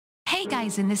Hey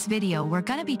guys, in this video we're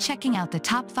gonna be checking out the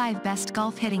top 5 best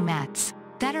golf hitting mats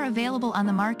that are available on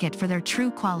the market for their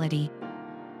true quality.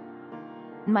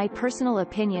 My personal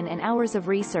opinion and hours of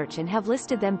research, and have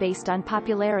listed them based on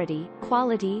popularity,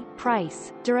 quality,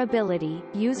 price, durability,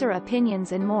 user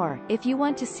opinions and more. If you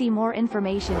want to see more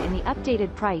information in the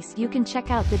updated price, you can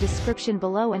check out the description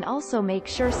below, and also make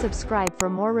sure subscribe for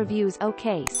more reviews.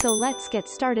 Okay, so let's get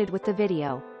started with the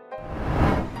video.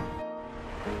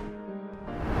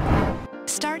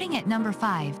 Starting at number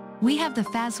 5, we have the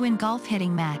Faswin golf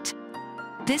hitting mat.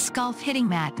 This golf hitting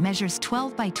mat measures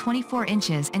 12 by 24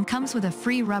 inches and comes with a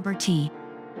free rubber tee.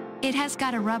 It has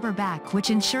got a rubber back which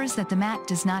ensures that the mat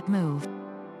does not move.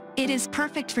 It is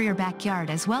perfect for your backyard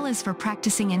as well as for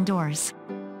practicing indoors.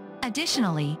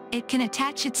 Additionally, it can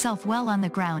attach itself well on the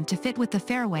ground to fit with the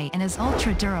fairway and is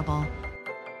ultra durable.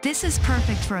 This is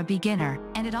perfect for a beginner,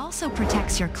 and it also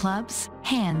protects your clubs,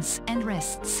 hands, and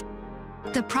wrists.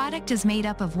 The product is made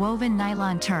up of woven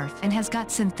nylon turf and has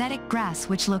got synthetic grass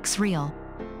which looks real.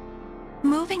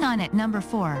 Moving on, at number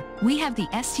 4, we have the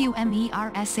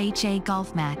SUMERSHA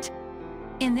Golf Mat.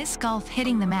 In this golf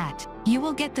hitting the mat, you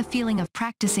will get the feeling of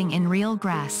practicing in real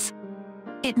grass.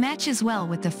 It matches well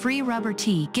with the free rubber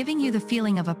tee, giving you the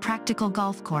feeling of a practical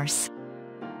golf course.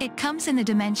 It comes in the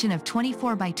dimension of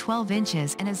 24 by 12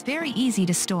 inches and is very easy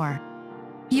to store.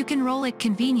 You can roll it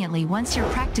conveniently once your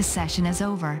practice session is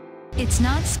over. Its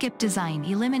non-skip design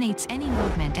eliminates any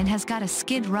movement and has got a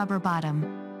skid rubber bottom.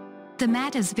 The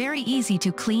mat is very easy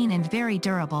to clean and very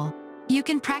durable. You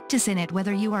can practice in it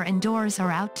whether you are indoors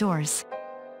or outdoors.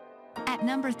 At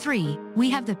number 3, we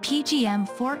have the PGM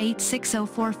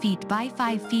 48604 feet by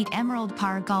 5 feet Emerald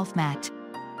Par Golf Mat.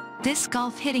 This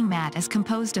golf hitting mat is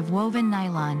composed of woven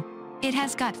nylon. It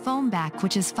has got foam back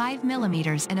which is 5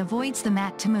 mm and avoids the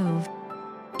mat to move.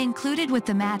 Included with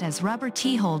the mat is rubber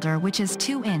tee holder which is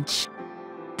 2-inch.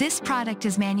 This product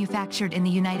is manufactured in the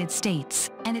United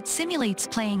States, and it simulates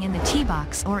playing in the tee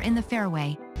box or in the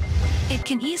fairway. It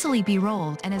can easily be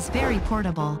rolled and is very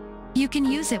portable. You can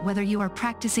use it whether you are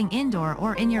practicing indoor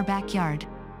or in your backyard.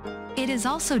 It is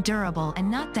also durable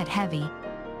and not that heavy.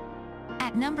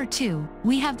 At number 2,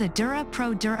 we have the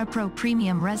DURA-PRO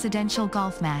Premium Residential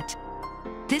Golf Mat.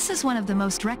 This is one of the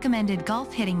most recommended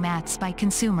golf hitting mats by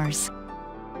consumers.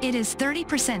 It is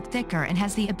 30% thicker and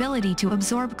has the ability to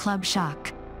absorb club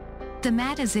shock. The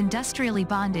mat is industrially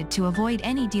bonded to avoid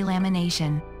any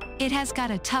delamination. It has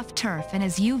got a tough turf and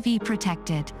is UV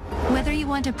protected. Whether you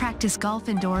want to practice golf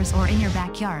indoors or in your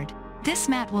backyard, this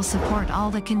mat will support all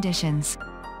the conditions.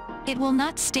 It will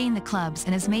not stain the clubs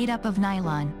and is made up of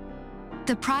nylon.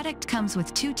 The product comes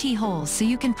with 2 tee holes so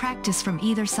you can practice from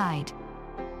either side.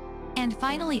 And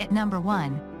finally, at number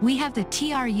 1, we have the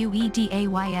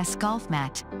TRUEDAYS Golf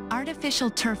Mat, Artificial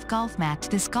Turf Golf Mat.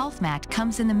 This golf mat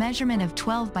comes in the measurement of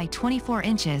 12 by 24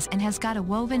 inches and has got a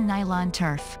woven nylon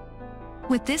turf.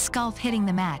 With this golf hitting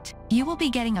the mat, you will be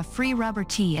getting a free rubber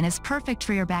tee and is perfect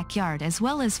for your backyard as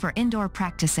well as for indoor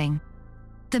practicing.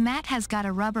 The mat has got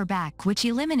a rubber back which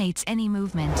eliminates any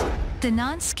movement. The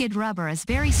non-skid rubber is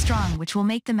very strong which will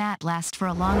make the mat last for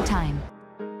a long time.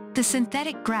 The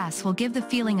synthetic grass will give the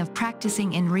feeling of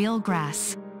practicing in real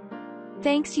grass.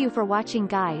 Thanks you for watching,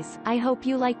 guys. I hope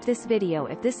you liked this video.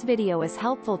 If this video is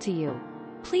helpful to you,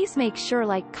 please make sure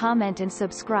like, comment and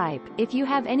subscribe. If you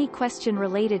have any question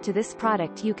related to this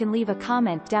product, you can leave a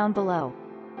comment down below.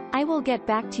 I will get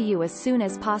back to you as soon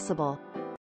as possible.